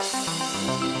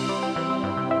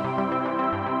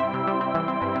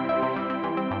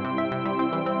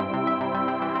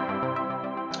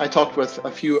I talked with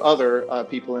a few other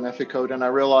people in Ethicode, and I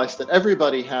realized that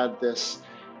everybody had this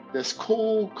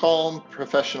cool, calm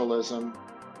professionalism,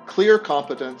 clear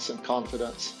competence and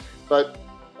confidence, but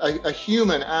a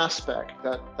human aspect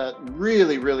that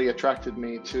really, really attracted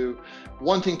me to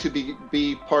wanting to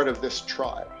be part of this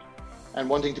tribe and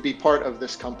wanting to be part of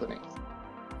this company.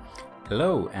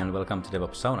 Hello and welcome to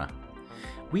DevOps Sauna.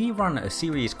 We run a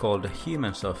series called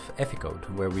Humans of Ethicode,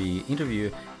 where we interview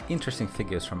interesting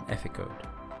figures from Ethicode.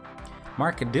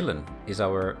 Mark Dillon is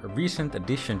our recent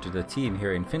addition to the team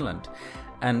here in Finland,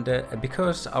 and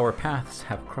because our paths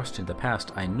have crossed in the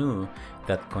past, I knew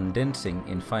that condensing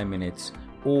in 5 minutes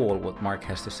all what Mark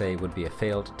has to say would be a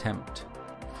failed attempt.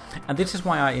 And this is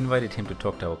why I invited him to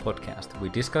talk to our podcast. We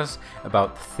discuss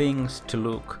about things to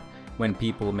look when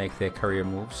people make their career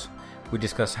moves. We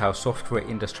discuss how software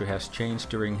industry has changed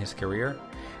during his career,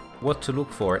 what to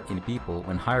look for in people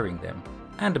when hiring them,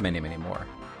 and many, many more.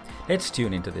 Let's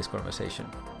tune into this conversation.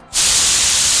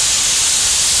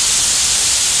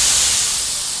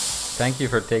 Thank you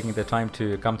for taking the time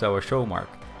to come to our show, Mark.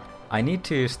 I need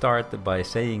to start by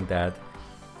saying that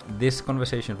this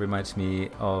conversation reminds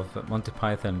me of Monty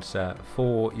Python's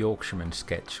Four Yorkshiremen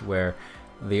sketch, where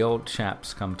the old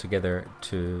chaps come together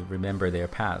to remember their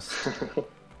past.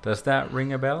 Does that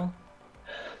ring a bell?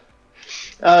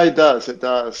 It does.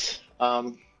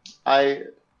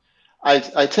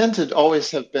 I tend to always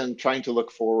have been trying to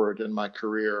look forward in my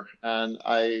career, and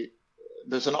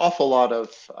there's an awful lot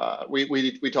of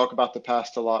we talk about the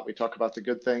past a lot. We talk about the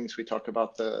good things. We talk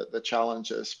about the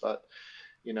challenges, but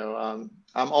I'm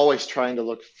always trying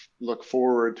to look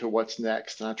forward to what's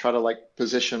next, and I try to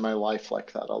position my life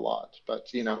like that a lot. But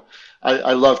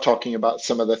I love talking about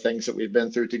some of the things that we've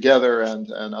been through together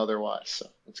and otherwise. So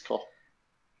it's cool.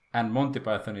 And Monty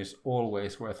Python is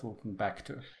always worth looking back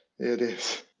to. It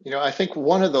is. I think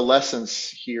one of the lessons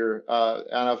here,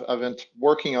 and I've been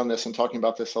working on this and talking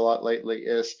about this a lot lately,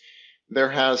 is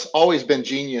there has always been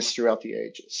genius throughout the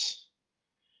ages.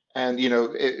 And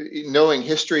knowing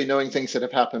history, knowing things that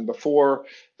have happened before,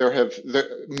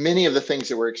 many of the things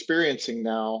that we're experiencing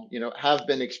now, have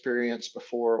been experienced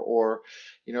before, or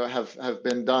have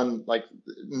been done. Like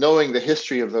knowing the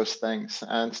history of those things,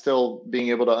 and still being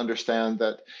able to understand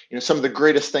that some of the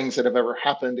greatest things that have ever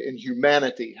happened in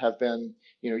humanity have been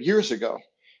years ago,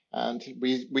 and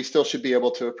we still should be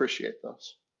able to appreciate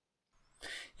those.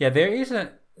 Yeah, there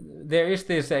is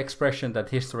this expression that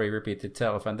history repeats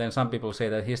itself, and then some people say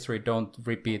that history don't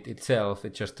repeat itself,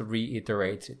 it just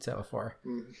reiterates itself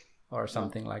or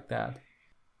something like that.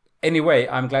 Anyway,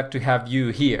 I'm glad to have you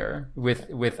here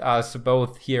with us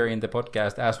both here in the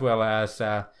podcast as well as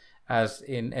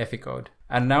in Ethicode.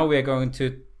 And now we are going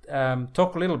to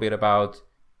talk a little bit about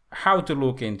how to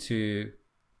look into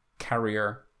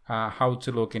career, how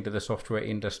to look into the software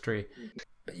industry.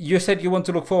 You said you want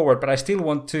to look forward, but I still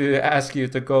want to ask you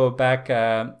to go back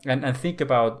and think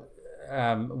about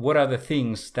what are the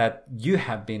things that you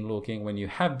have been looking when you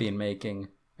have been making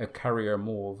a career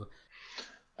move.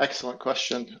 Excellent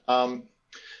question.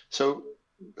 So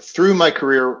through my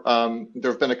career,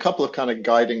 there have been a couple of kind of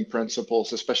guiding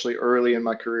principles, especially early in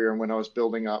my career and when I was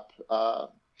building up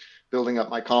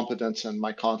my competence and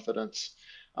my confidence.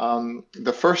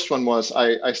 The first one was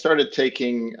I started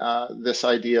taking this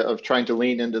idea of trying to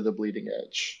lean into the bleeding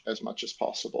edge as much as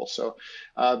possible. So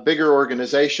bigger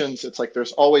organizations, it's like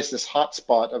there's always this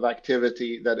hotspot of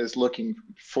activity that is looking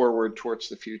forward towards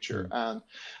the future. And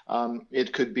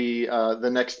it could be the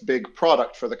next big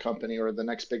product for the company, or the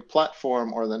next big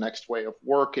platform, or the next way of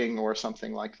working, or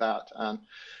something like that. And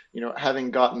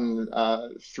having gotten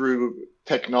through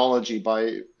technology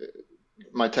by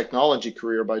my technology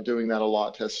career, by doing that a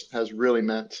lot, has really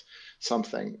meant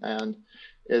something. And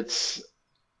it's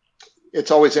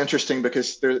always interesting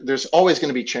because there's always going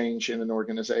to be change in an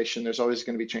organization. There's always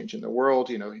going to be change in the world,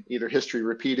 either history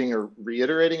repeating or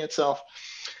reiterating itself.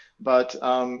 But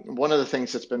one of the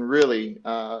things that's been really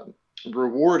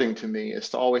rewarding to me is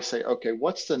to always say, okay,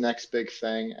 what's the next big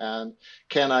thing? And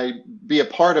can I be a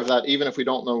part of that, even if we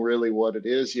don't know really what it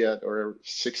is yet, or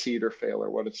succeed or fail, or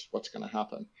what's going to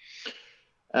happen?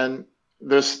 And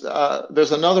there's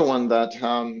another one that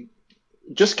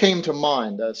just came to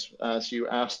mind as you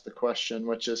asked the question,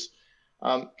 which is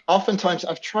oftentimes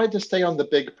I've tried to stay on the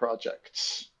big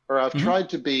projects, or I've tried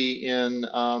to be in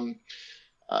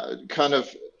kind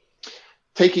of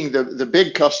taking the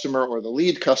big customer, or the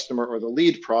lead customer, or the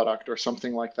lead product, or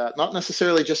something like that. Not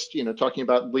necessarily just talking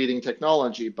about leading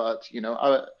technology, but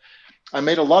I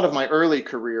made a lot of my early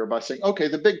career by saying, okay,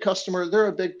 the big customer, they're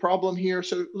a big problem here,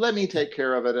 so let me take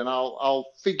care of it, and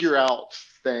I'll figure out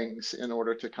things in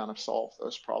order to kind of solve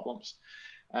those problems.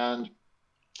 And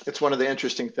it's one of the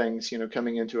interesting things,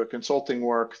 coming into a consulting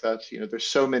work that, there's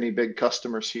so many big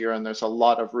customers here and there's a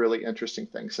lot of really interesting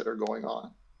things that are going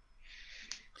on.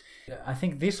 I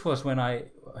think this was when I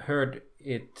heard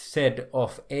it said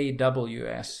of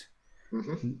AWS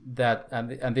that,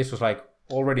 and this was like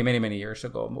already many, many years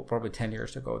ago, probably 10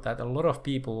 years ago, that a lot of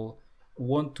people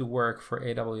want to work for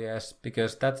AWS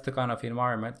because that's the kind of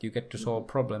environment you get to solve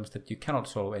problems that you cannot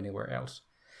solve anywhere else.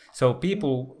 So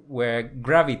people were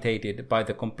gravitated by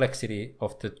the complexity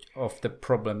of the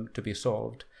problem to be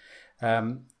solved.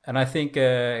 And I think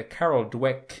Carol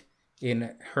Dweck,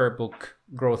 in her book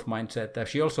Growth Mindset,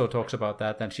 she also talks about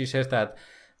that, and she says that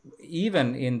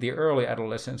even in the early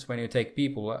adolescence, when you take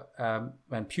people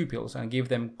and pupils and give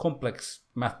them complex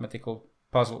mathematical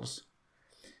puzzles,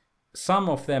 some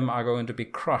of them are going to be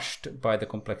crushed by the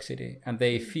complexity, and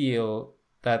they feel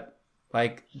that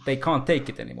like they can't take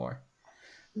it anymore.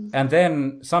 And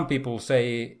then some people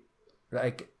say,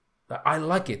 like, I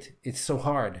like it. It's so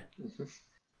hard.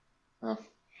 I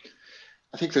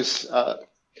think there's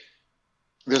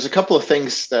a couple of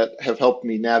things that have helped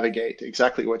me navigate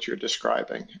exactly what you're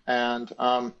describing. And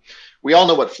we all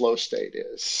know what flow state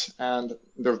is. And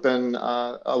there have been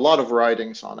a lot of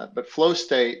writings on it. But flow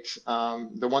state,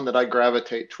 the one that I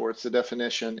gravitate towards, the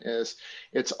definition is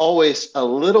it's always a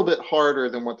little bit harder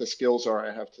than what the skills are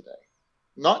I have today.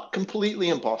 Not completely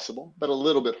impossible, but a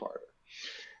little bit harder.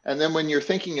 And then when you're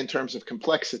thinking in terms of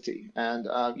complexity, and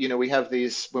we have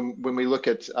these when we look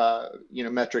at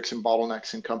metrics and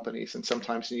bottlenecks in companies, and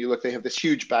sometimes they have this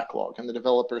huge backlog, and the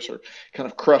developers are kind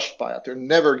of crushed by it. They're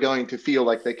never going to feel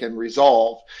like they can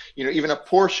resolve, even a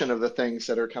portion of the things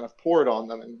that are kind of poured on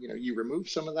them. And you remove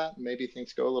some of that, and maybe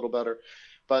things go a little better.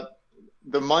 But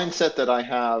the mindset that I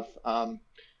have,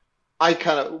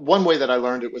 one way that I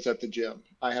learned it was at the gym.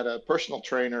 I had a personal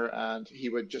trainer, and he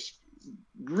would just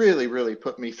really, really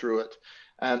put me through it.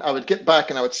 And I would get back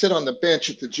and I would sit on the bench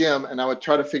at the gym and I would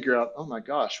try to figure out, oh my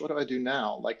gosh, what do I do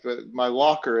now? Like my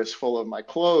locker is full of my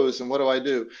clothes, and what do I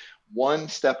do? One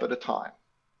step at a time.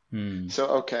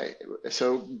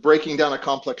 So breaking down a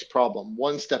complex problem,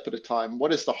 one step at a time.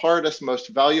 What is the hardest, most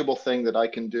valuable thing that I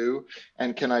can do?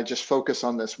 And can I just focus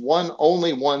on this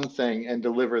only one thing and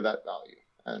deliver that value?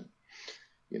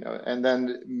 And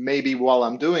then maybe while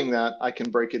I'm doing that, I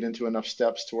can break it into enough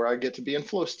steps to where I get to be in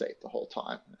flow state the whole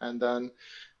time. And then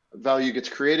value gets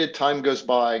created, time goes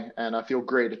by, and I feel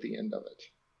great at the end of it.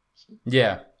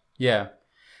 Yeah.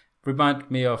 Remind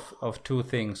me of two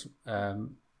things.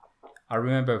 I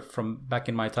remember from back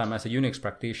in my time as a Unix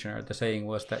practitioner, the saying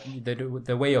was that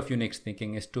the way of Unix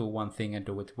thinking is do one thing and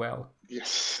do it well.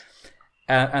 Yes.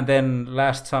 And then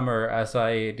last summer, as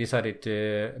I decided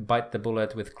to bite the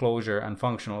bullet with Clojure and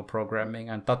functional programming,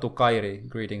 and Tatu Kairi,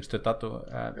 greetings to Tatu,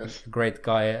 yes. Great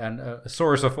guy and a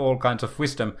source of all kinds of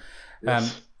wisdom.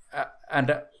 Yes.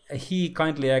 And he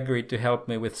kindly agreed to help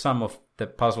me with some of the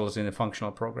puzzles in the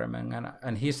functional programming.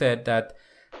 And he said that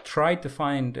try to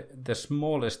find the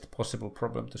smallest possible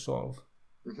problem to solve.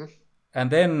 Mm-hmm. And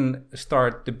then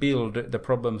start to build the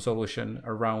problem solution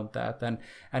around that.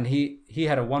 And he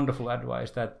had a wonderful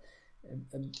advice that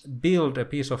build a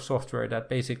piece of software that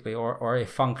basically, or a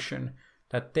function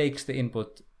that takes the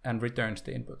input and returns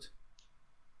the input.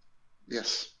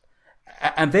 Yes.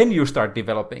 And then you start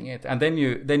developing it, and then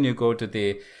you go to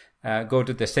the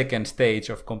second stage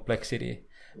of complexity.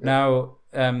 Yeah. Now,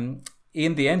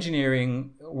 in the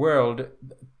engineering world,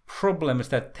 problems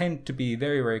that tend to be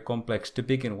very, very complex to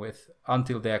begin with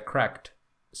until they are cracked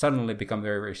suddenly become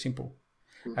very, very simple.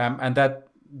 Mm-hmm. And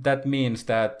that means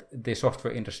that the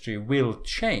software industry will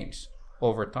change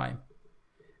over time.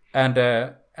 And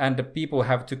the people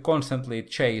have to constantly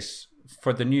chase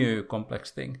for the new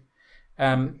complex thing.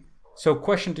 So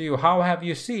question to you, how have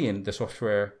you seen the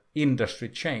software industry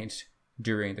change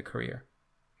during the career?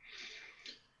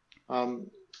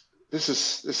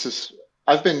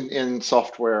 I've been in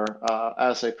software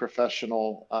as a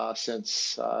professional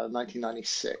since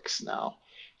 1996 now.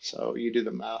 So you do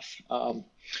the math.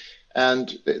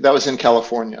 And that was in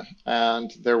California.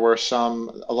 And there were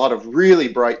a lot of really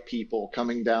bright people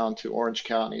coming down to Orange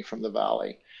County from the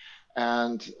Valley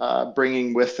and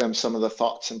bringing with them some of the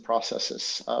thoughts and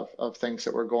processes of things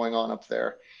that were going on up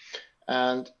there.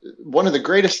 And one of the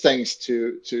greatest things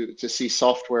to see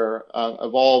software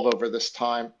evolve over this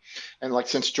time, and like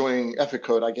since joining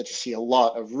Epicode, I get to see a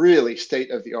lot of really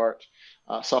state-of-the-art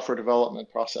software development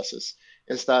processes,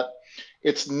 is that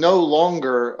it's no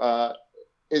longer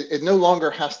it no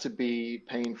longer has to be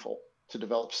painful to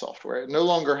develop software. It no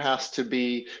longer has to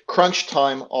be crunch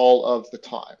time all of the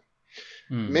time.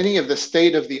 many of the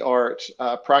state of the art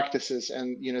practices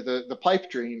and the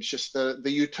pipe dreams, just the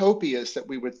utopias that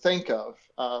we would think of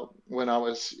when I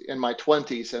was in my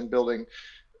 20s and building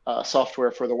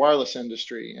software for the wireless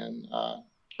industry in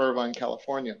Irvine,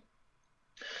 California.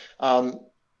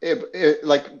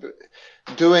 Like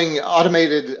doing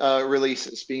automated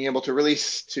releases, being able to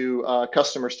release to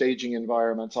customer staging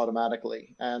environments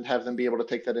automatically and have them be able to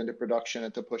take that into production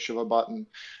at the push of a button.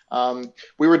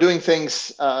 We were doing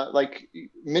things like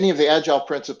many of the agile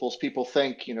principles people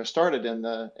think, started in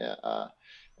the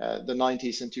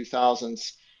 90s and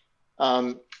 2000s.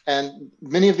 And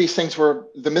many of these things were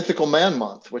the Mythical Man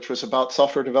Month, which was about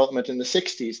software development in the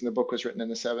 60s, and the book was written in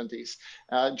the 70s.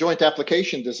 Joint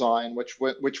application design,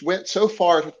 which went so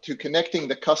far to connecting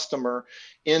the customer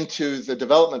into the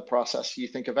development process. You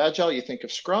think of Agile, you think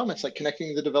of Scrum, it's like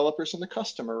connecting the developers and the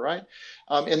customer, right?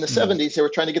 In the 70s, they were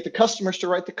trying to get the customers to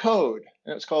write the code,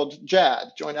 and it was called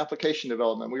JAD, Joint Application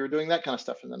Development. We were doing that kind of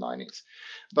stuff in the 90s.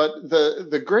 But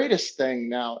the greatest thing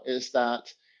now is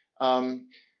that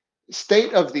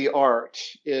state of the art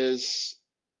it's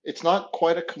not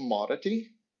quite a commodity,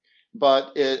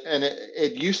 but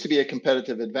it used to be a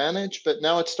competitive advantage, but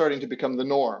now it's starting to become the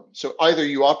norm. So either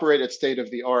you operate at state of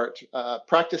the art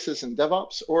practices in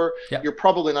DevOps, or you're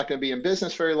probably not going to be in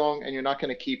business very long, and you're not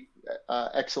going to keep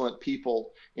excellent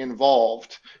people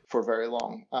involved for very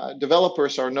long.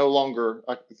 Developers are no longer,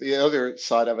 the other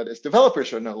side of it is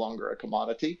developers are no longer a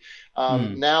commodity.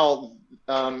 Now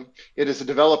it is a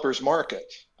developer's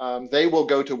market. They will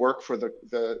go to work for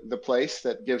the place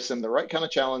that gives them the right kind of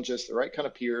challenges, the right kind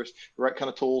of peers, the right kind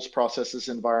of tools, processes,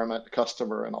 environment,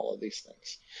 customer, and all of these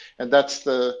things. And that's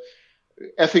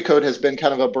EFICODE has been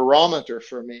kind of a barometer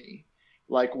for me.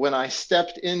 Like when I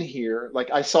stepped in here,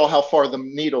 like I saw how far the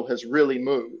needle has really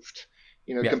moved,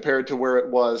 compared to where it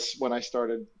was when I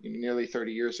started nearly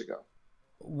 30 years ago.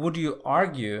 Would you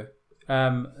argue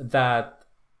that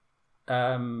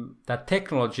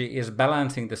technology is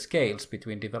balancing the scales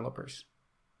between developers?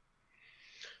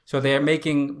 So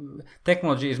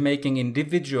technology is making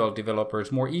individual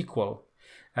developers more equal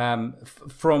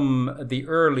from the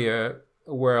earlier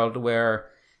world where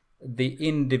the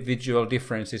individual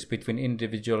differences between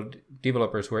individual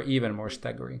developers were even more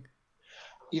staggering.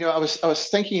 I was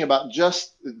thinking about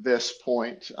just this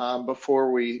point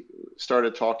before we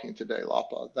started talking today,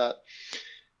 Lapa, that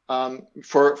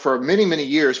for many, many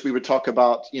years, we would talk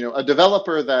about, a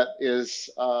developer that is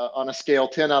on a scale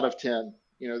 10 out of 10,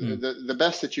 the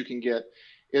best that you can get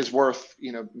is worth,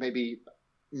 maybe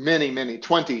many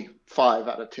 25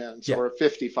 out of 10s or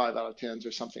 55 out of 10s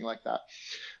or something like that.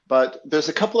 But there's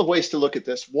a couple of ways to look at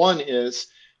this. One is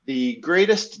the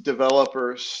greatest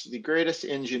developers, the greatest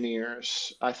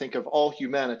engineers, I think, of all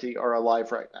humanity are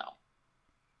alive right now.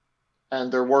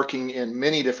 And they're working in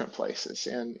many different places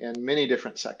and in many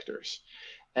different sectors.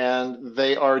 And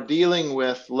they are dealing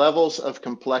with levels of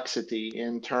complexity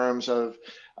in terms of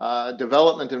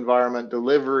development environment,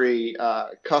 delivery,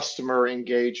 customer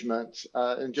engagement,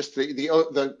 and just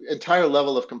the entire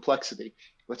level of complexity.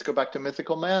 Let's go back to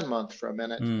Mythical Man Month for a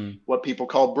minute. What people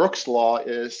call Brooks' Law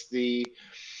is there's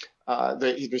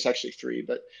actually three,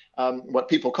 but what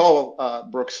people call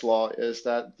Brooks' Law is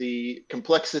that the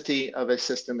complexity of a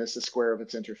system is the square of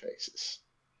its interfaces.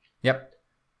 Yep.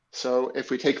 So if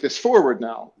we take this forward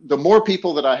now, the more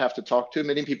people that I have to talk to,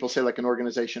 many people say like an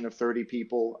organization of 30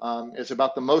 people is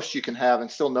about the most you can have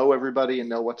and still know everybody and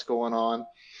know what's going on.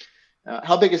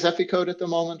 How big is EFICODE at the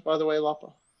moment, by the way,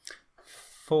 Lapa?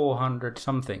 400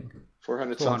 something.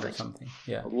 400 something.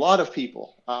 Yeah. A lot of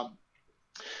people.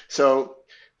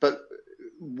 But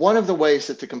one of the ways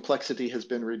that the complexity has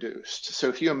been reduced. So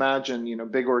if you imagine,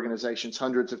 big organizations,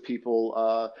 hundreds of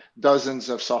people, dozens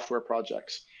of software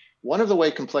projects. One of the way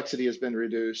complexity has been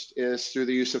reduced is through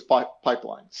the use of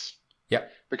pipelines. Yeah.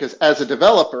 Because as a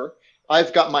developer,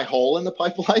 I've got my hole in the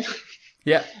pipeline.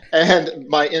 Yeah. And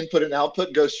my input and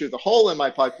output goes through the hole in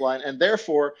my pipeline. And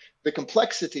therefore, the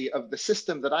complexity of the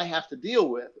system that I have to deal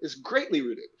with is greatly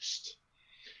reduced.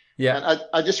 Yeah. And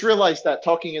I just realized that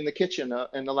talking in the kitchen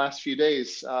in the last few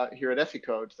days here at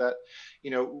EFICODE, that,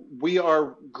 we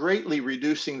are greatly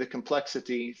reducing the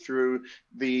complexity through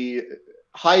the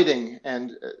hiding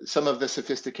and some of the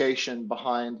sophistication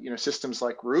behind, systems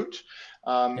like Root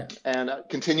and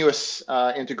continuous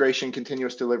integration,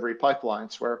 continuous delivery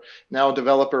pipelines, where now a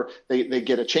developer, they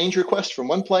get a change request from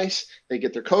one place, they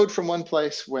get their code from one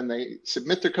place. When they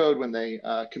submit their code, when they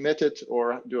commit it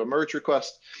or do a merge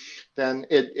request, then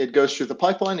it goes through the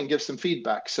pipeline and gives them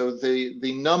feedback. So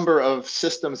the number of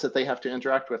systems that they have to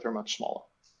interact with are much smaller.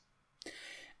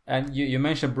 And you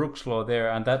mentioned Brooks' Law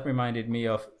there, and that reminded me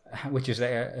of, which is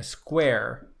a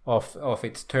square of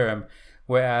its term,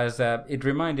 Whereas it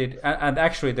reminded, and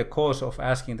actually the cause of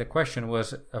asking the question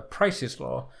was a Price's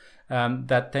law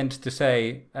that tends to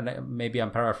say, and maybe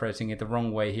I'm paraphrasing it the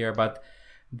wrong way here, but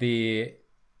the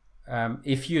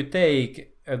if you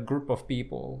take a group of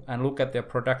people and look at their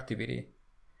productivity,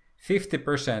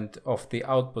 50% of the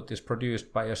output is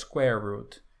produced by a square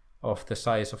root of the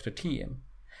size of the team.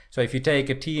 So if you take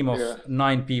a team of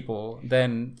 9 people,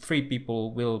 then 3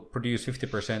 people will produce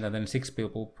 50%, and then 6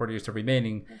 people produce the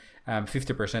remaining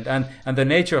 50%. And the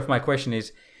nature of my question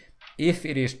is, if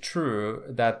it is true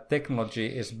that technology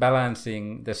is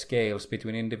balancing the scales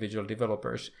between individual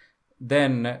developers,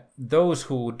 then those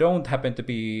who don't happen to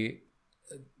be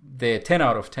the 10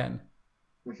 out of 10,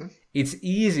 it's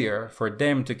easier for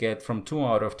them to get from 2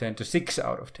 out of 10 to 6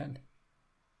 out of 10.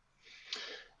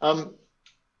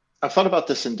 I've thought about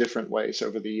this in different ways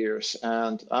over the years,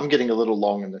 and I'm getting a little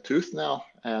long in the tooth now.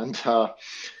 And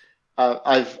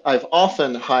I've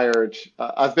often hired.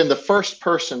 I've been the first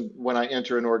person when I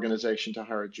enter an organization to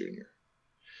hire a junior.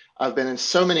 I've been in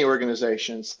so many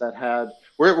organizations that had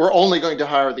we're only going to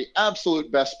hire the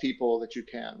absolute best people that you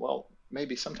can. Well,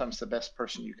 maybe sometimes the best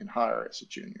person you can hire is a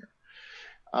junior.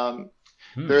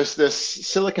 There's this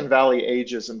Silicon Valley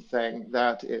ageism thing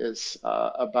that is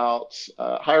about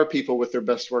hire people with their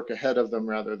best work ahead of them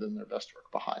rather than their best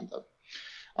work behind them.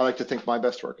 I like to think my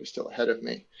best work is still ahead of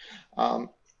me.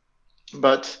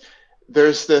 But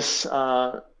there's this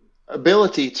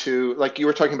ability to, like you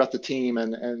were talking about the team,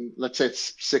 and let's say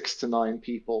it's 6 to 9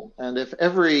 people. And if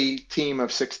every team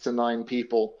of 6 to 9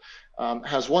 people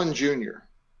has one junior,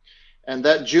 and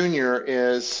that junior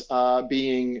is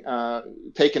being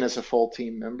taken as a full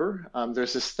team member.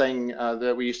 There's this thing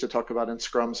that we used to talk about in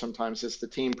Scrum sometimes, is the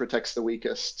team protects the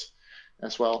weakest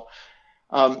as well.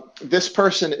 This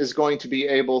person is going to be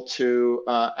able to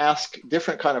ask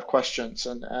different kind of questions,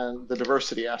 and the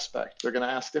diversity aspect. They're going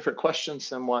to ask different questions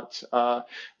than what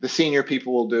the senior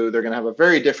people will do. They're going to have a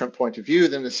very different point of view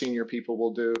than the senior people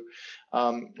will do.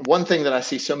 One thing that I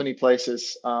see so many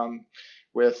places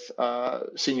with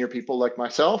senior people like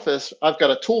myself is I've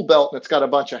got a tool belt and it's got a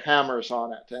bunch of hammers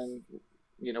on it. And,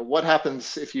 you know, what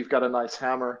happens if you've got a nice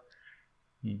hammer?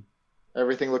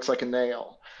 Everything looks like a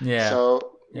nail. Yeah.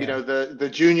 So, you know, the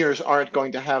juniors aren't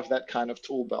going to have that kind of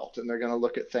tool belt, and they're going to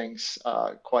look at things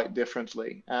quite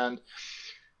differently. And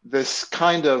this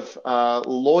kind of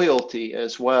loyalty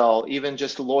as well, even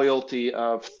just loyalty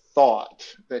of thought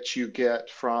that you get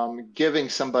from giving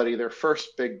somebody their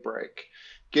first big break,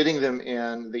 getting them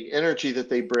in, the energy that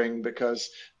they bring, because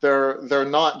they're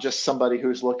not just somebody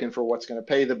who's looking for what's going to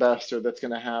pay the best or that's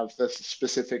going to have this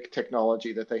specific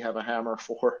technology that they have a hammer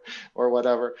for or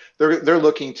whatever. They're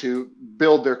looking to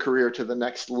build their career to the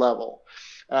next level.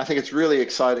 And I think it's really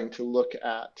exciting to look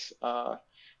at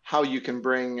how you can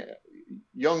bring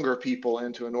younger people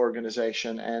into an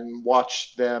organization and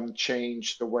watch them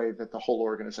change the way that the whole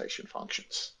organization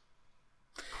functions.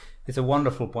 It's a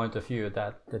wonderful point of view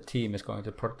that the team is going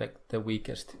to protect the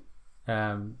weakest.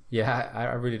 I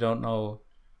really don't know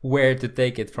where to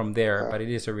take it from there, but it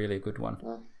is a really good one.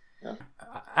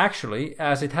 Actually,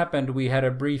 as it happened, we had a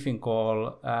briefing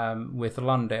call with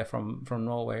Lande from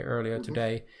Norway earlier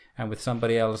today, and with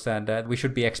somebody else, and we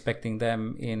should be expecting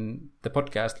them in the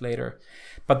podcast later.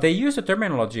 But they used a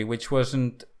terminology which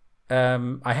wasn't,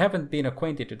 I haven't been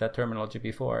acquainted to that terminology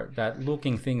before, that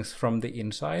looking things from the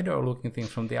inside or looking things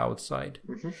from the outside.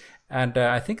 And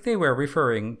I think they were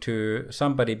referring to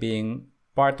somebody being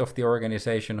part of the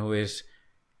organization who is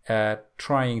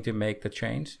trying to make the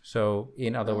change. So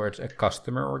in other words, a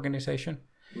customer organization.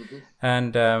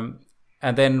 And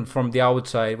then from the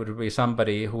outside would be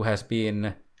somebody who has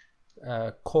been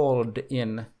called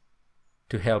in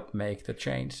to help make the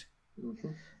change.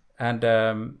 And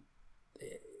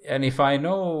if I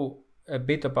know a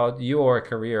bit about your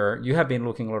career, you have been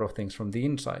looking a lot of things from the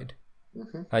inside.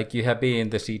 Like you have been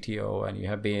the CTO and you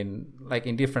have been like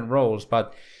in different roles,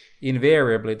 but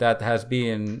invariably that has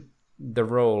been the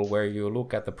role where you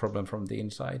look at the problem from the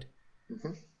inside.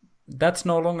 That's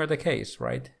no longer the case,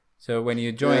 right? So when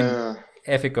you join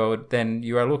Efficode, then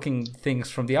you are looking things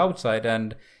from the outside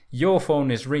and your phone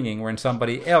is ringing when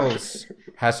somebody else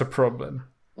has a problem.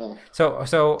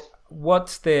 So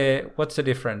what's the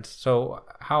difference? So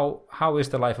how is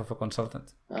the life of a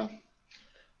consultant?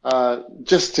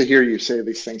 Just to hear you say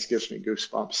these things gives me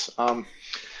goosebumps.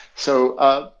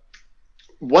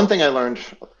 One thing I learned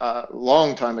a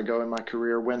long time ago in my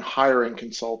career when hiring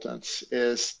consultants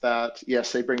is that,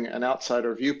 yes, they bring an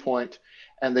outsider viewpoint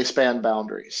and they span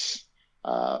boundaries.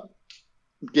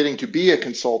 Getting to be a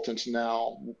consultant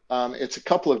now, it's a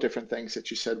couple of different things that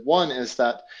you said. One is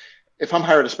that if I'm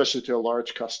hired, especially to a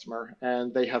large customer,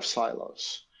 and they have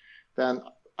silos, then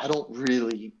I don't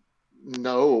really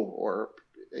know or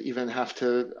even have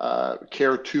to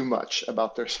care too much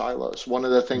about their silos. One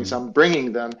of the things Mm. I'm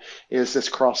bringing them is this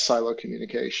cross silo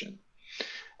communication.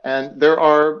 And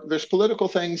there's political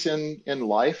things in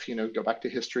life, go back to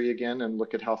history again and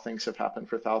look at how things have happened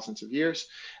for thousands of years.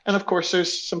 And of course,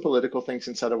 there's some political things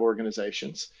inside of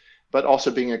organizations. But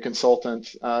also being a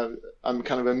consultant, I'm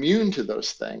kind of immune to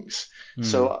those things. Mm.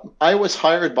 So I was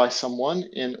hired by someone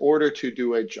in order to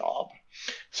do a job.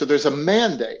 So there's a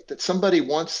mandate that somebody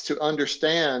wants to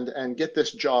understand and get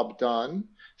this job done,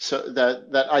 so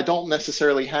that I don't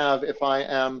necessarily have if I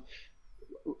am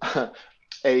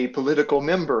a political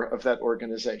member of that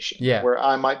organization, Yeah. where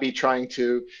I might be trying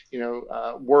to,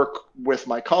 work with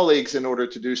my colleagues in order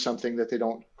to do something that they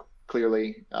don't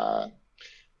clearly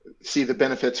see the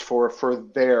benefits for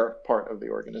their part of the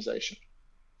organization.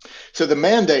 So the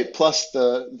mandate plus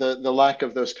the lack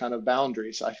of those kind of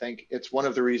boundaries, I think it's one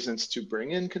of the reasons to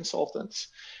bring in consultants,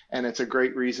 and it's a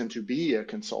great reason to be a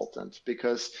consultant,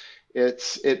 because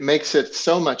it makes it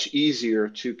so much easier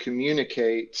to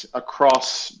communicate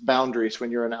across boundaries when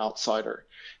you're an outsider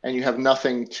and you have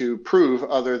nothing to prove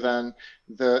other than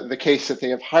the case that they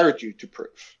have hired you to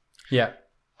prove. Yeah.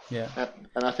 Yeah.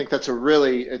 And I think that's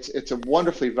it's a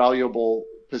wonderfully valuable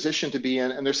position to be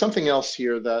in. And there's something else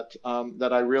here that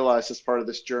I realized as part of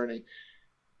this journey.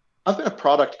 I've been a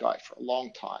product guy for a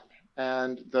long time,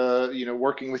 and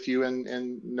working with you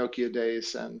in Nokia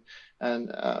days,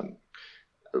 and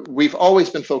we've always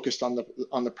been focused on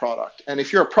the product. And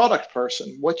if you're a product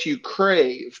person, what you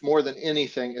crave more than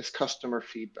anything is customer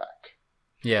feedback.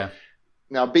 Yeah.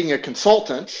 Now, being a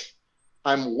consultant,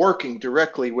 I'm working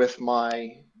directly with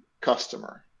my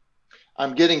customer.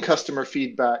 I'm getting customer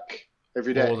feedback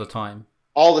every day.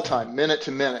 All the time, minute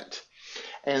to minute.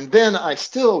 And then I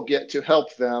still get to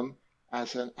help them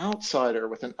as an outsider,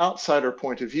 with an outsider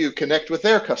point of view, connect with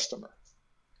their customer.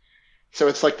 So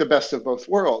it's like the best of both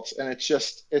worlds. And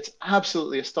it's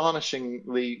absolutely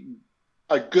astonishingly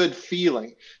a good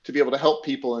feeling to be able to help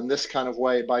people in this kind of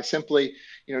way by simply,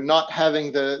 not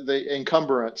having the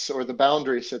encumbrance or the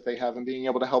boundaries that they have, and being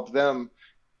able to help them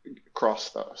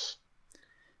cross those.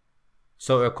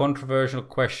 So a controversial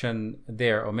question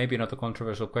there, or maybe not a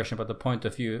controversial question, but the point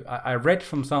of view. I read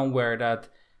from somewhere that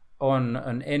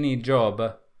on any job,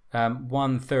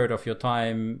 1/3 of your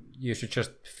time you should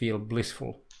just feel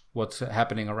blissful what's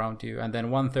happening around you, and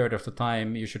then 1/3 of the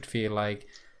time you should feel like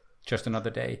just another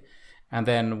day, and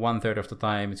then 1/3 of the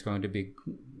time it's going to be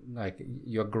like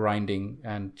you're grinding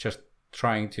and just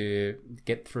trying to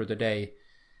get through the day.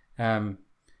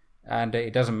 And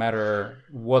it doesn't matter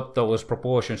what those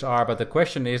proportions are, but the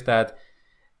question is that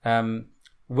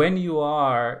when you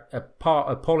are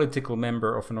a political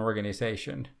member of an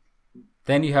organization,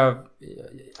 then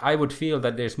I would feel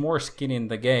that there's more skin in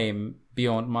the game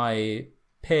beyond my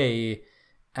pay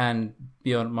and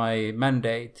beyond my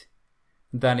mandate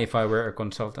than if I were a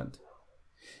consultant.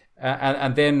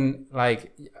 And then,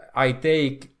 like, I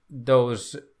take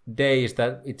those days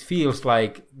that it feels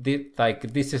like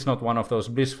this is not one of those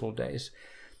blissful days,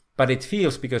 but it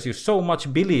feels because you so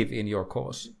much believe in your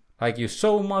cause, like you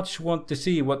so much want to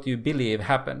see what you believe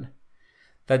happen,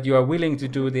 that you are willing to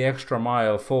do the extra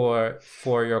mile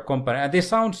for your company. And this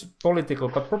sounds political,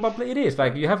 but probably it is.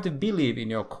 Like, you have to believe in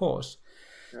your cause.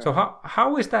 Yeah. So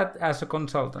how is that as a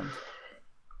consultant?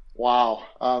 Wow.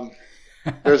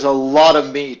 There's a lot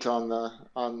of meat on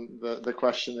the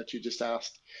question that you just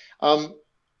asked.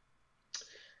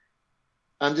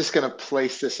 I'm just going to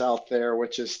place this out there,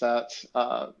 which is that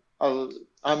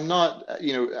I'm not,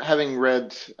 having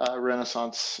read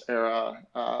Renaissance era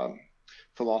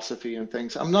philosophy and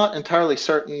things, I'm not entirely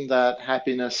certain that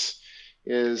happiness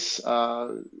is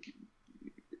an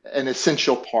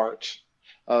essential part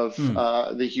of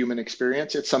the human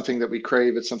experience. It's something that we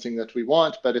crave, it's something that we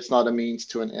want, but it's not a means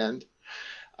to an end.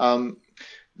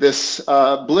 This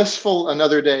blissful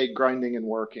another day grinding and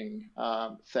working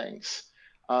things.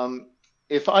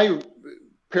 If I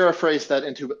paraphrase that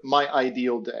into my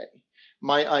ideal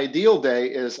day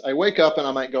is I wake up and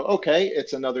I might go, okay,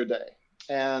 it's another day.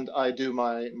 And I do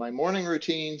my morning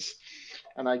routines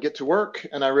and I get to work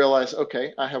and I realize,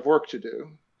 okay, I have work to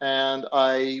do. And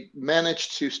I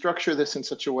manage to structure this in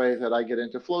such a way that I get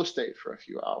into flow state for a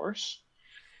few hours.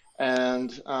 And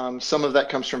some of that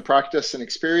comes from practice and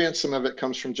experience. Some of it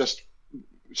comes from just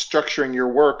structuring your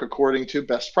work according to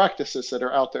best practices that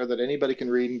are out there that anybody can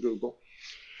read and Google.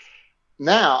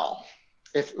 Now,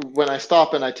 when I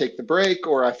stop and I take the break,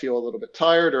 or I feel a little bit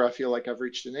tired, or I feel like I've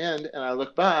reached an end, and I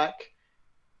look back,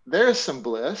 there's some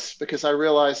bliss because I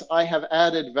realize I have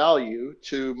added value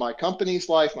to my company's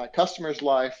life, my customer's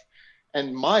life,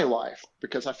 and my life,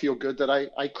 because I feel good that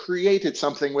I created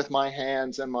something with my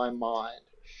hands and my mind.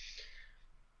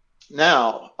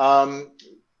 Now,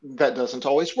 that doesn't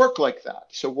always work like that.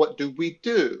 So what do we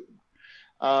do?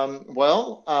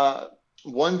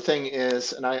 One thing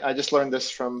is, and I just learned this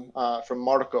from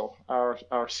Marco, our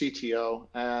CTO,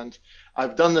 and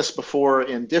I've done this before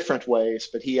in different ways,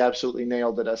 but he absolutely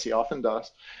nailed it, as he often does.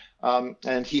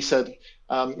 And he said,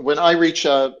 when I reach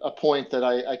a point that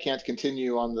I can't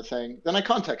continue on the thing, then I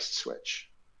context switch.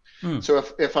 So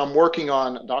if I'm working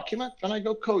on a document, then I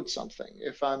go code something.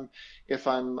 If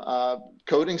I'm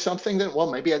coding something, then well,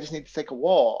 maybe I just need to take a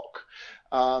walk.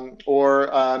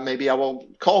 Or maybe I will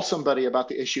call somebody about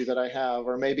the issue that I have,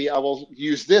 or maybe I will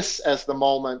use this as the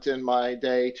moment in my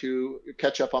day to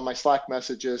catch up on my Slack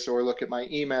messages or look at my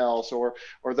emails or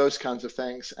those kinds of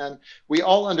things. And we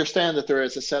all understand that there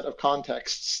is a set of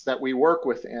contexts that we work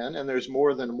within, and there's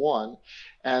more than one.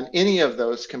 And any of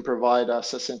those can provide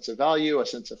us a sense of value, a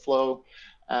sense of flow.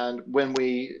 And when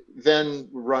we then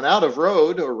run out of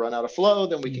road or run out of flow,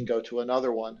 then we can go to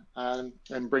another one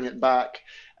and bring it back.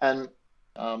 And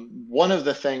one of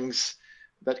the things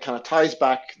that kind of ties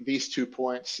back these 2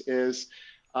 points is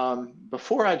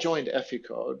before I joined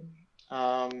EFICODE,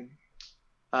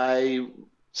 I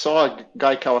saw a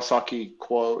Guy Kawasaki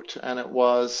quote, and it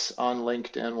was on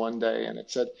LinkedIn one day, and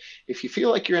it said, if you feel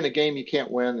like you're in a game you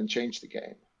can't win, then change the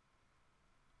game.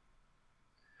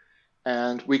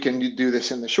 And we can do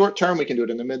this in the short term, we can do it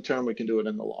in the midterm, we can do it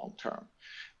in the long term.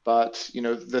 But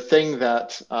the thing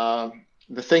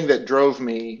that drove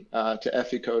me to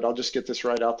EFICODE, I'll just get this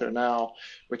right out there now,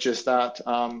 which is that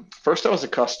first I was a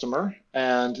customer,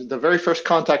 and the very first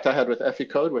contact I had with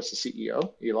EFICODE was the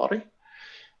CEO, Ilari.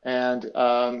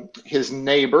 And his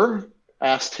neighbor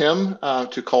asked him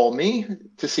to call me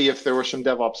to see if there were some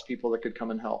DevOps people that could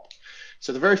come and help.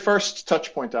 So the very first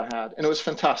touch point I had, and it was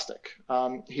fantastic.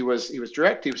 He was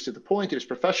direct, he was to the point, he was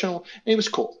professional, and he was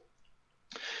cool.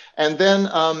 And then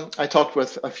I talked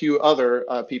with a few other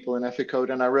people in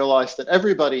EFICODE, and I realized that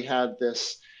everybody had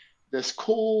this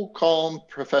cool, calm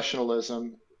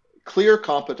professionalism, clear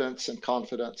competence and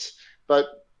confidence, but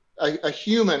a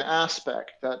human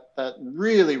aspect that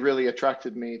really, really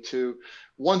attracted me to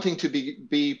wanting to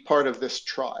be part of this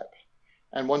tribe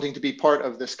and wanting to be part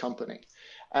of this company.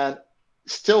 And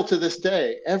still to this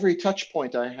day, every touch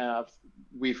point I have,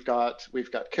 we've got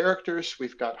characters,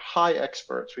 we've got high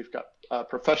experts, we've got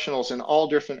professionals in all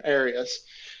different areas,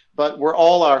 but we're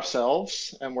all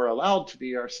ourselves, and we're allowed to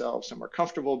be ourselves, and we're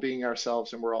comfortable being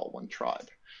ourselves, and we're all one tribe.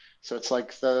 So it's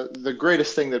like the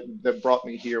greatest thing that brought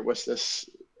me here was this.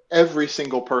 Every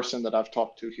single person that I've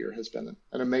talked to here has been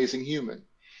an amazing human.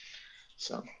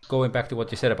 So going back to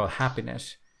what you said about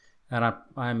happiness, and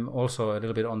I'm also a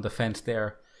little bit on the fence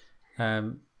there,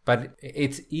 but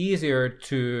it's easier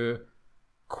to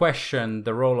question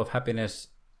the role of happiness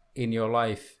in your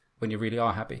life when you really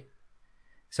are happy.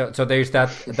 So there's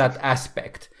that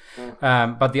aspect.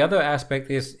 But the other aspect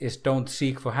is don't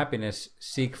seek for happiness,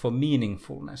 seek for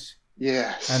meaningfulness.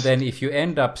 Yes. And then if you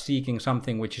end up seeking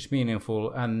something which is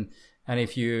meaningful, and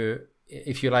if you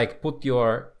like put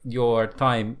your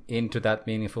time into that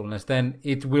meaningfulness, then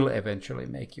it will eventually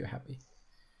make you happy.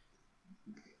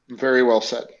 Very well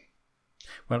said.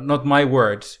 Well, not my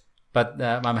words, but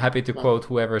I'm happy to quote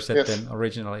whoever said them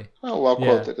originally. Oh, well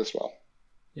quoted as well.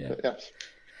 Yeah. But yes.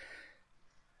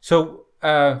 So,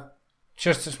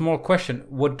 just a small question: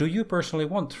 what do you personally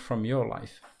want from your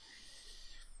life?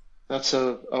 That's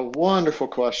a wonderful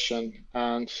question,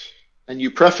 and you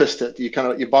prefaced it.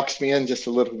 You boxed me in just a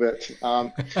little bit.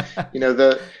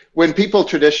 When people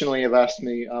traditionally have asked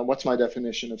me, "What's my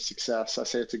definition of success?" I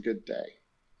say it's a good day,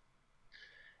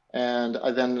 and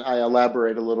then I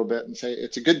elaborate a little bit and say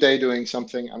it's a good day doing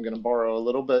something. I'm going to borrow a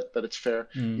little bit, but it's fair.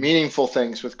 Meaningful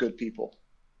things with good people,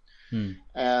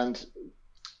 and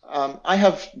I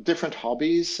have different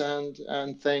hobbies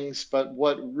and things, but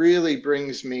what really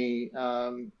brings me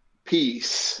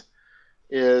peace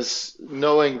is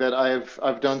knowing that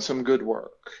I've done some good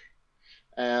work.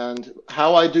 And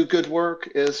how I do good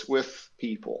work is with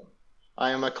people.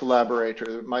 I am a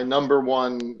collaborator. My number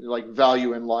one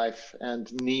value in life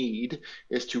and need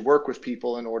is to work with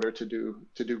people in order to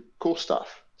do cool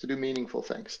stuff, to do meaningful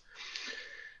things.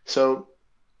 So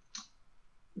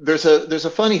there's a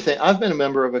funny thing. I've been a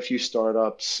member of a few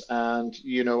startups, and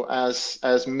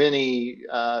as many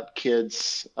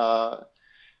kids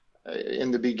in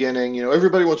the beginning,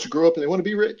 everybody wants to grow up and they want to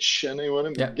be rich and they want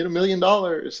to get $1 million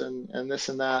and this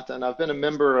and that. And I've been a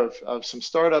member of some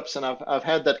startups, and I've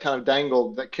had that kind of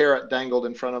that carrot dangled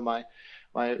in front of my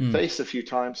my face a few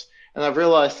times. And I've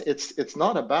realized it's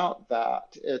not about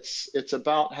that. It's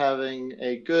about having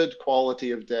a good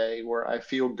quality of day where I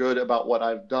feel good about what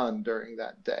I've done during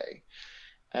that day.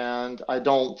 And I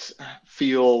don't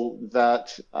feel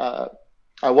that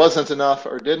I wasn't enough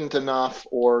or didn't enough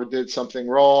or did something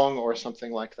wrong or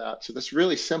something like that. So this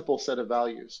really simple set of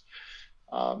values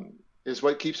is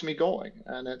what keeps me going.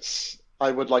 And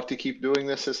I would like to keep doing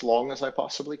this as long as I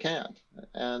possibly can.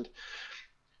 And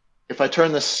if I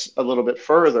turn this a little bit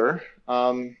further,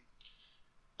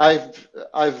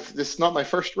 this is not my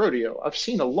first rodeo. I've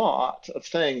seen a lot of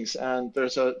things, and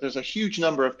there's a huge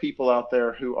number of people out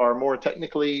there who are more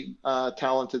technically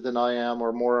talented than I am,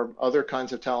 or more other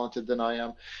kinds of talented than I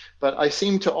am. But I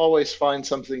seem to always find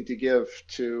something to give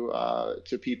to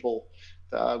people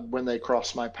when they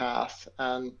cross my path,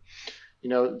 and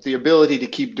the ability to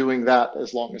keep doing that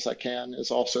as long as I can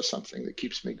is also something that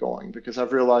keeps me going, because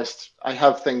I've realized I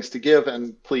have things to give,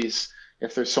 and please,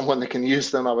 if there's someone that can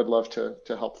use them, I would love to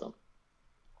help them.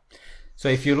 So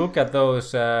if you look at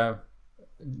those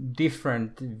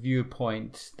different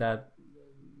viewpoints that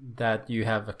you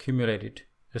have accumulated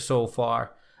so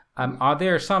far, are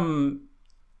there some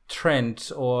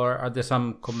trends, or are there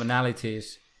some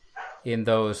commonalities in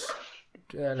those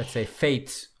let's say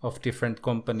fates of different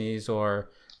companies, or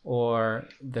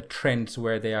the trends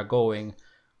where they are going?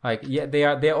 Like, yeah,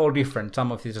 they're all different.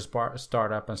 Some of these are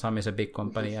startup, and some is a big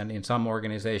company, and in some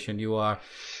organization you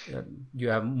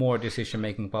have more decision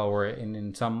making power.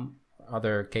 In some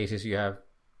other cases you have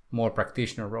more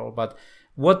practitioner role. But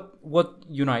what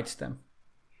unites them?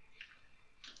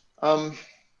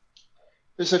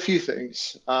 There's a few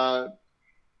things.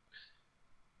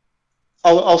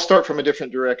 I'll start from a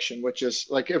different direction, which is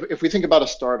like if we think about a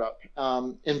startup,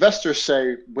 investors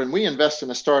say when we invest in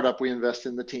a startup, we invest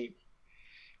in the team.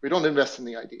 We don't invest in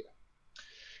the idea.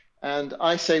 And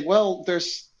I say, well,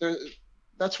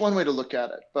 that's one way to look at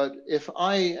it. But if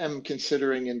I am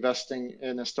considering investing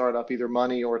in a startup, either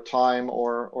money or time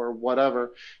or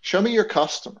whatever, show me your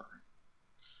customer.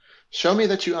 Show me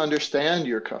that you understand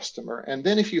your customer. And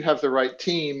then if you have the right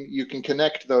team, you can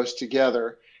connect those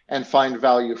together and find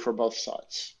value for both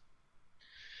sides.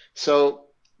 So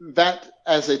that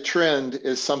as a trend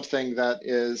is something that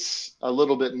is a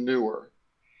little bit newer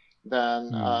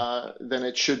than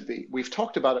it should be. We've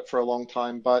talked about it for a long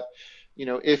time, but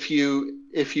if you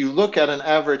look at an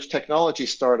average technology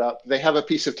startup, they have a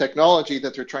piece of technology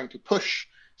that they're trying to push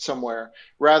somewhere,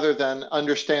 rather than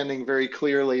understanding very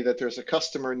clearly that there's a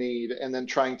customer need and then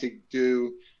trying to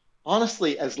do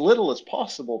honestly as little as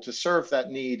possible to serve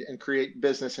that need and create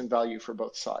business and value for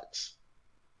both sides.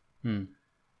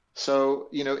 So,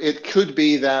 it could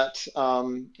be that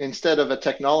instead of a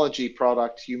technology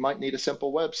product, you might need a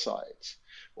simple website,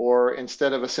 or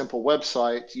instead of a simple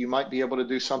website, you might be able to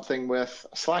do something with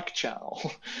a Slack channel,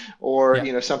 or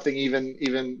something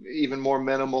even more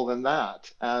minimal than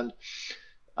that. And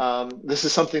this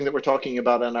is something that we're talking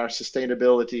about in our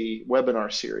sustainability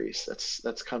webinar series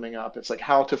that's coming up. It's like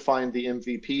how to find the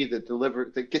MVP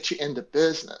that gets you into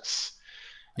business.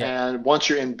 Yeah. And once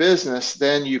you're in business,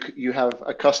 then you have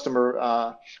a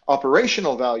customer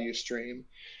operational value stream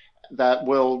that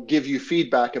will give you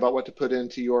feedback about what to put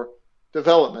into your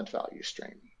development value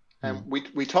stream. And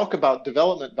we talk about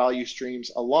development value streams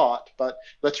a lot, but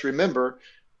let's remember,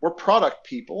 we're product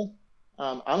people.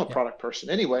 I'm a product person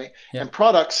anyway, and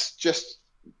products just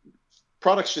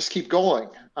keep going.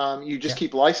 You just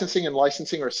keep licensing and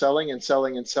licensing, or selling and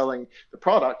selling and selling the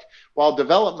product, while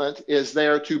development is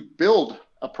there to build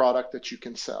a product that you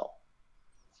can sell.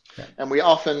 Yeah. And we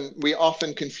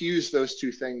often confuse those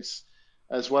two things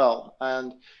as well.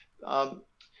 And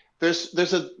there's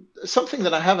something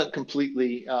that I haven't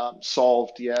completely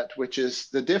solved yet, which is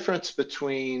the difference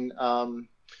between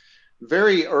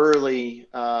very early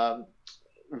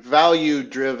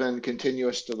value-driven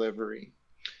continuous delivery.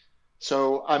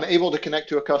 So I'm able to connect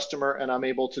to a customer and I'm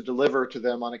able to deliver to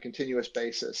them on a continuous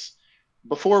basis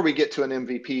before we get to an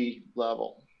MVP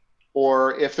level,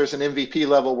 or if there's an MVP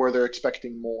level where they're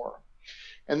expecting more.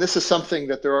 And this is something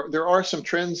that there are some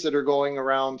trends that are going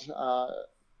around,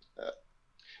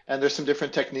 and there's some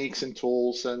different techniques and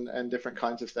tools and different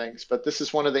kinds of things. But this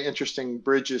is one of the interesting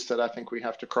bridges that I think we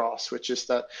have to cross, which is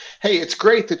that, hey, it's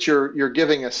great that you're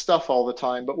giving us stuff all the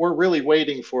time, but we're really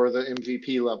waiting for the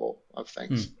MVP level of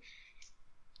things.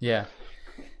 Yeah.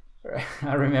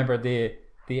 I remember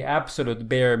the absolute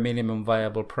bare minimum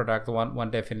viable product.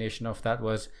 One definition of that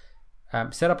was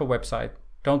set up a website,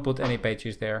 don't put any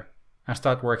pages there, and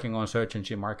start working on search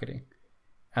engine marketing.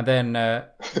 And then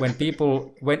when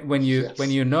people, when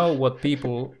you know what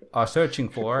people are searching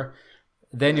for,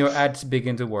 then your ads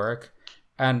begin to work.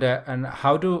 And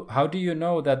how do you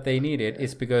know that they need it?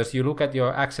 It's because you look at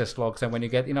your access logs, and when you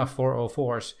get enough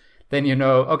 404s, then you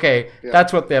know, okay,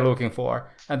 that's what they're looking for.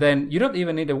 And then you don't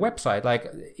even need a website.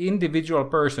 Like, individual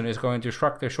person is going to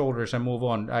shrug their shoulders and move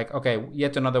on. Like, okay,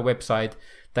 yet another website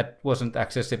that wasn't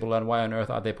accessible, and why on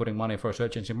earth are they putting money for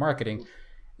search engine marketing?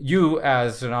 You,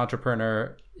 as an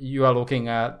entrepreneur, you are looking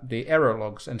at the error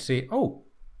logs and see, oh,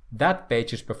 that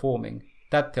page is performing.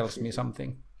 That tells me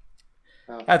something.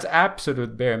 That's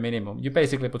absolute bare minimum. You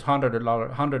basically put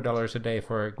 $100 a day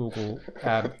for Google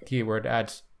keyword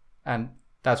ads, and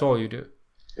that's all you do.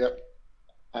 Yep.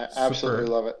 I absolutely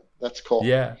love it. That's cool.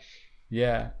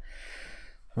 Yeah.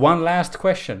 One last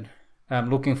question.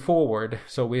 Looking forward,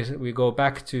 so we go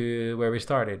back to where we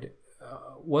started.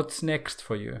 What's next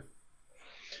for you?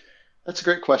 That's a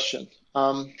great question.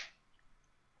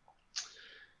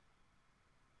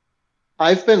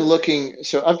 I've been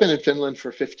in Finland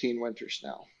for 15 winters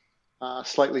now,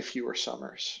 slightly fewer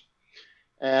summers.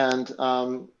 And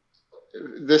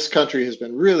this country has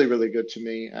been really, really good to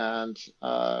me. And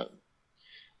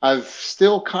I've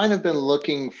still kind of been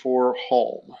looking for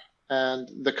home. And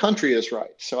the country is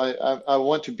right. So I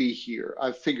want to be here.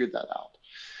 I've figured that out.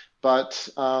 But,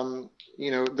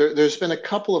 there's been a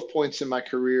couple of points in my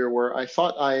career where I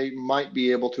thought I might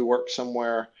be able to work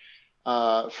somewhere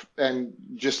and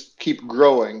just keep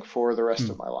growing for the rest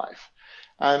of my life.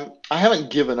 I haven't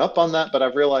given up on that, but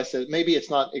I've realized that maybe it's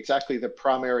not exactly the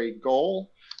primary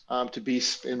goal to be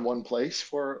in one place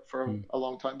for a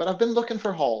long time. But I've been looking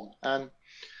for home, and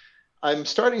I'm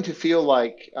starting to feel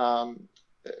like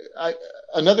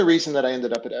another reason that I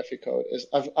ended up at Efficode is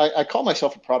I call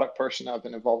myself a product person. I've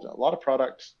been involved in a lot of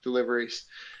product deliveries.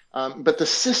 But the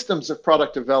systems of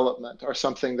product development are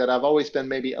something that I've always been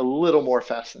maybe a little more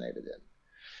fascinated in.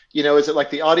 Is it like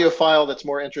the audiophile that's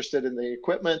more interested in the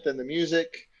equipment than the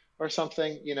music or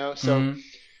something?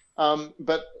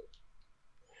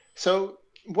 So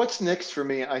what's next for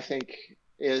me, I think,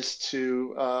 is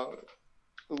to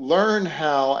learn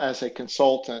how, as a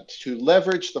consultant, to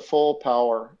leverage the full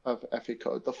power of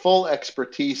Efficode, the full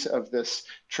expertise of this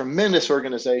tremendous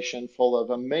organization full of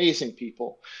amazing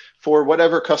people for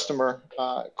whatever customer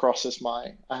crosses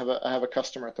my. I have a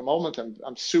customer at the moment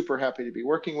I'm super happy to be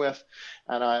working with,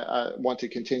 and I want to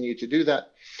continue to do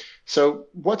that. So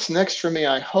what's next for me,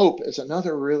 I hope, is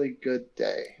another really good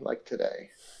day like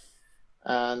today.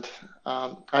 And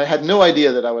I had no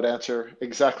idea that I would answer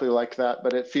exactly like that,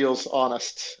 but it feels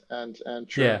honest and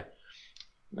true.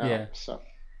 Yeah. So,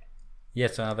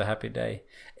 yes, another happy day.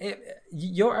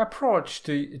 Your approach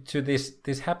to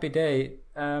this happy day,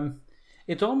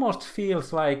 it almost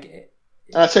feels like.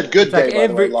 I said good day, by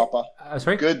the way, Lapa.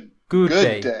 Sorry. Good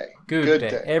day. Good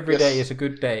day. Every day is a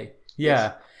good day. Yeah.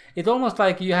 Yes. It's almost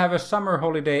like you have a summer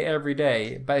holiday every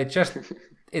day, but it's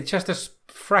just a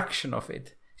fraction of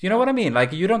it. You know what I mean?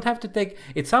 Like, you don't have to take.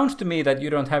 It sounds to me that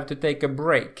you don't have to take a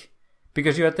break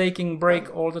because you are taking break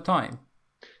all the time.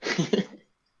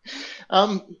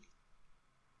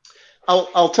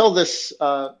 I'll tell this.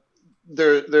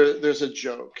 There's a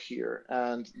joke here,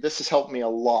 and this has helped me a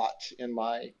lot in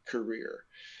my career.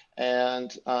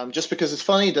 And just because it's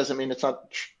funny doesn't mean it's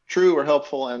not true or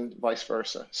helpful, and vice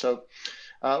versa. So.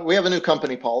 We have a new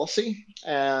company policy,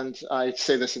 and I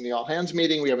say this in the all hands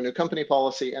meeting. We have a new company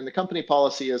policy, and the company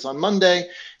policy is on Monday,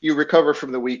 you recover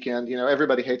from the weekend.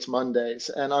 Everybody hates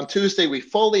Mondays. And on Tuesday, we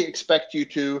fully expect you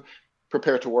to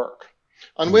prepare to work.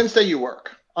 On Wednesday, you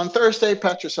work. On Thursday,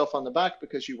 pat yourself on the back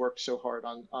because you worked so hard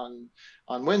on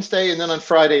Wednesday. And then on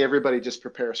Friday, everybody just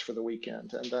prepares for the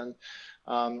weekend. And then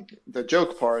the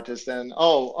joke part is then,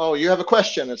 oh, you have a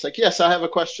question. It's like, yes, I have a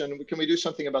question. Can we do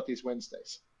something about these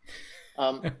Wednesdays?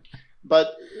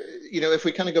 But if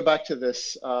we kind of go back to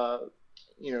this,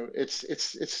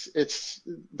 it's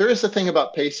there is a thing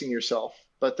about pacing yourself,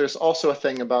 but there's also a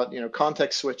thing about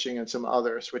context switching and some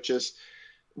others, which is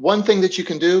one thing that you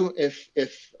can do if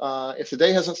the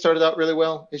day hasn't started out really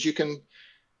well is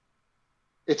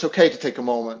it's okay to take a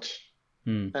moment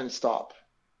and stop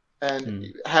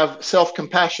and have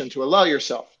self-compassion to allow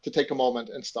yourself to take a moment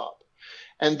and stop.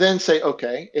 And then say,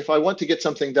 okay, if I want to get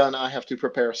something done, I have to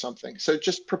prepare something. So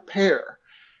just prepare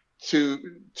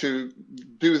to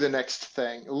do the next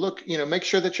thing. Look, make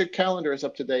sure that your calendar is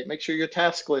up to date. Make sure your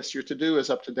task list, your to-do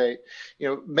is up to date.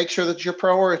 Make sure that your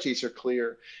priorities are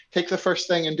clear. Take the first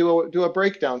thing and do a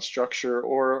breakdown structure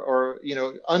or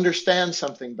understand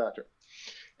something better.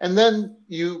 And then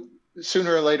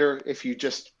sooner or later, if you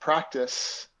just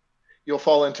practice, you'll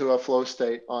fall into a flow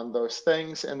state on those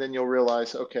things, and then you'll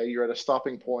realize, okay, you're at a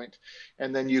stopping point,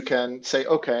 and then you can say,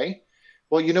 okay,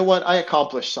 well, you know what? I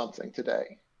accomplished something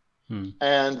today.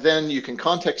 And then you can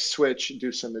context switch,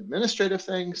 do some administrative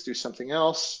things, do something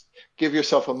else, give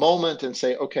yourself a moment and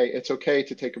say, okay, it's okay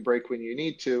to take a break when you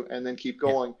need to, and then keep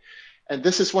going. And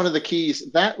this is one of the keys.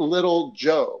 That little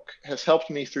joke has helped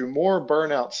me through more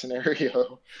burnout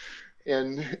scenario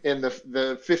in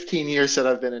the 15 years that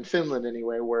I've been in Finland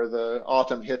anyway, where the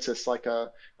autumn hits us like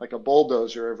a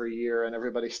bulldozer every year, and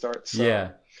everybody starts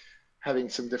having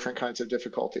some different kinds of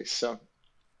difficulties. So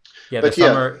yeah, the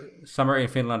summer in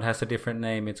Finland has a different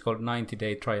name. It's called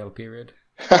 90-day trial period.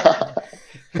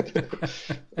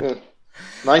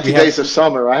 90 days of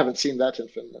summer. I haven't seen that in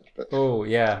Finland. But. Oh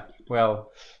yeah,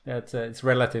 well, it's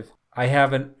relative. I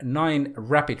have 9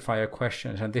 rapid fire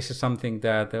questions, and this is something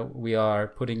that we are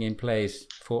putting in place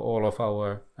for all of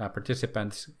our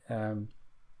participants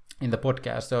in the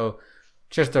podcast. So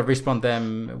just respond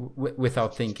them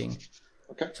without thinking.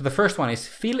 Okay. So the first one is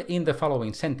fill in the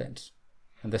following sentence.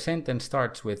 And the sentence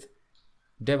starts with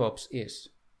DevOps is.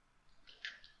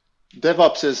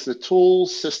 DevOps is the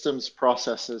tools, systems,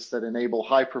 processes that enable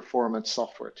high-performance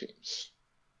software teams.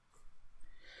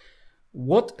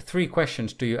 What 3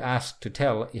 questions do you ask to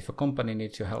tell if a company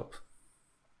needs your help?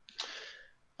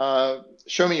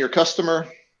 Show me your customer,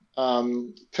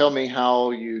 tell me how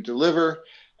you deliver,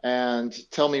 and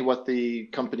tell me what the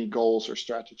company goals or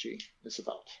strategy is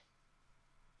about.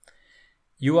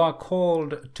 You are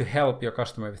called to help your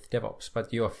customer with DevOps,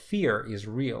 but your fear is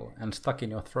real and stuck in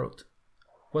your throat.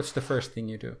 What's the first thing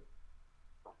you do?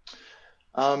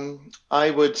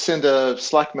 I would send a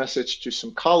Slack message to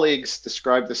some colleagues,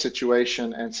 describe the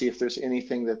situation, and see if there's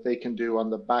anything that they can do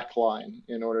on the back line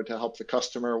in order to help the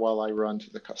customer while I run to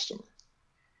the customer.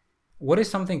 What is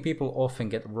something people often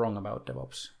get wrong about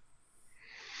DevOps?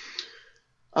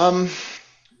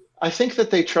 I think that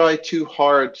they try too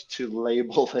hard to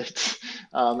label it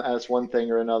as one thing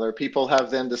or another. People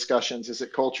have then discussions. Is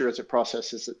it culture? Is it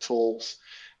process? Is it tools?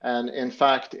 And in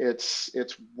fact, it's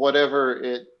whatever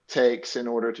it takes in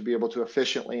order to be able to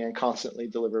efficiently and constantly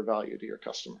deliver value to your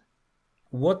customer.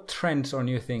 What trends or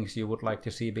new things you would like to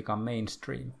see become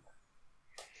mainstream?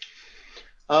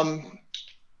 One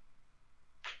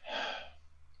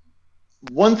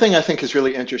thing I think is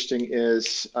really interesting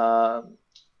is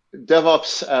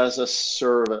DevOps as a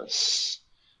service,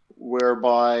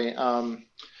 whereby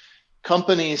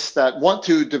companies that want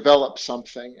to develop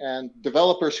something and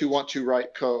developers who want to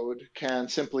write code can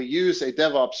simply use a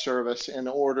DevOps service in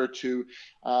order to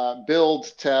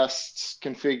build, test,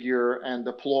 configure, and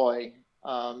deploy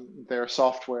their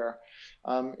software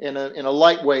in a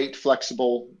lightweight,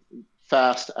 flexible,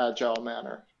 fast, agile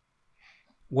manner.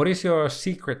 What is your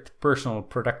secret personal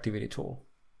productivity tool?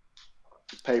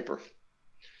 Paper.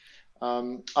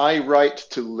 I write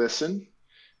to listen.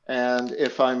 And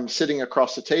if I'm sitting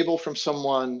across the table from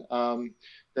someone,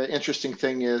 the interesting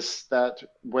thing is that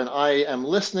when I am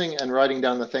listening and writing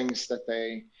down the things that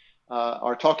they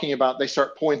are talking about, they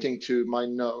start pointing to my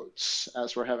notes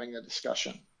as we're having a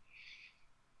discussion.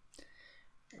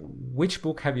 Which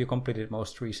book have you completed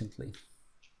most recently?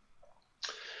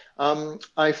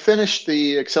 I finished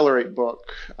the Accelerate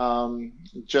book. I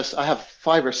have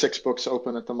 5 or 6 books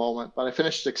open at the moment, but I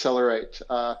finished Accelerate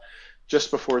just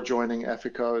before joining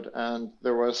Efficode, and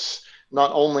there was,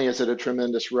 not only is it a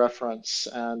tremendous reference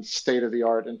and state of the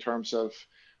art in terms of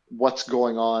what's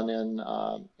going on in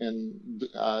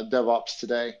DevOps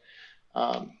today,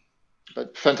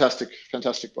 but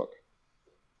fantastic book.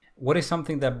 What is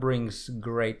something that brings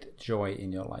great joy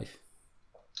in your life?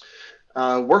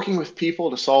 Working with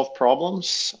people to solve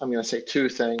problems. I'm going to say 2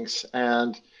 things,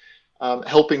 and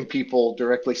helping people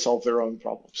directly solve their own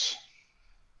problems.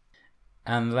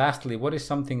 And lastly, what is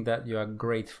something that you are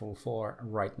grateful for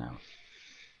right now?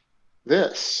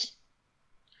 This.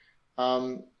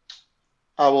 I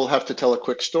will have to tell a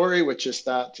quick story, which is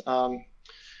that,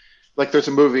 like there's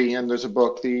a movie and there's a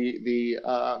book, the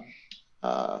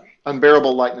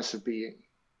Unbearable Lightness of Being.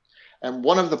 And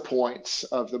one of the points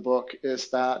of the book is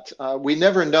that we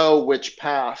never know which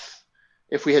path,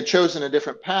 if we had chosen a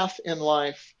different path in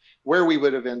life, where we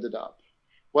would have ended up.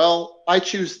 Well, I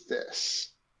choose this.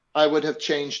 I would have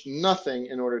changed nothing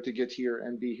in order to get here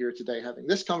and be here today, having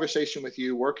this conversation with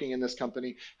you, working in this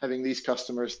company, having these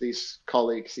customers, these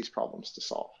colleagues, these problems to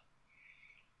solve.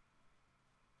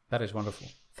 That is wonderful.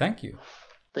 Thank you.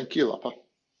 Thank you, Lapa.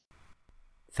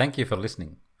 Thank you for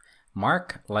listening.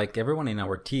 Mark, like everyone in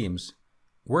our teams,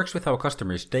 works with our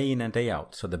customers day in and day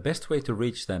out, so the best way to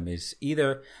reach them is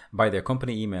either by their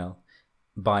company email,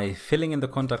 by filling in the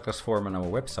contact us form on our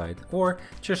website, or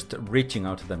just reaching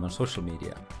out to them on social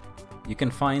media. You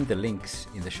can find the links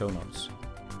in the show notes.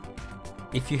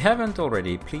 If you haven't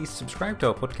already, please subscribe to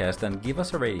our podcast and give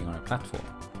us a rating on a platform.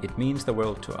 It means the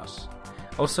world to us.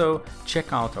 Also,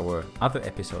 check out our other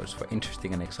episodes for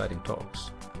interesting and exciting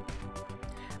talks.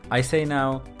 I say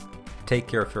now, take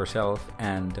care of yourself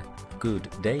and good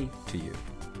day to you.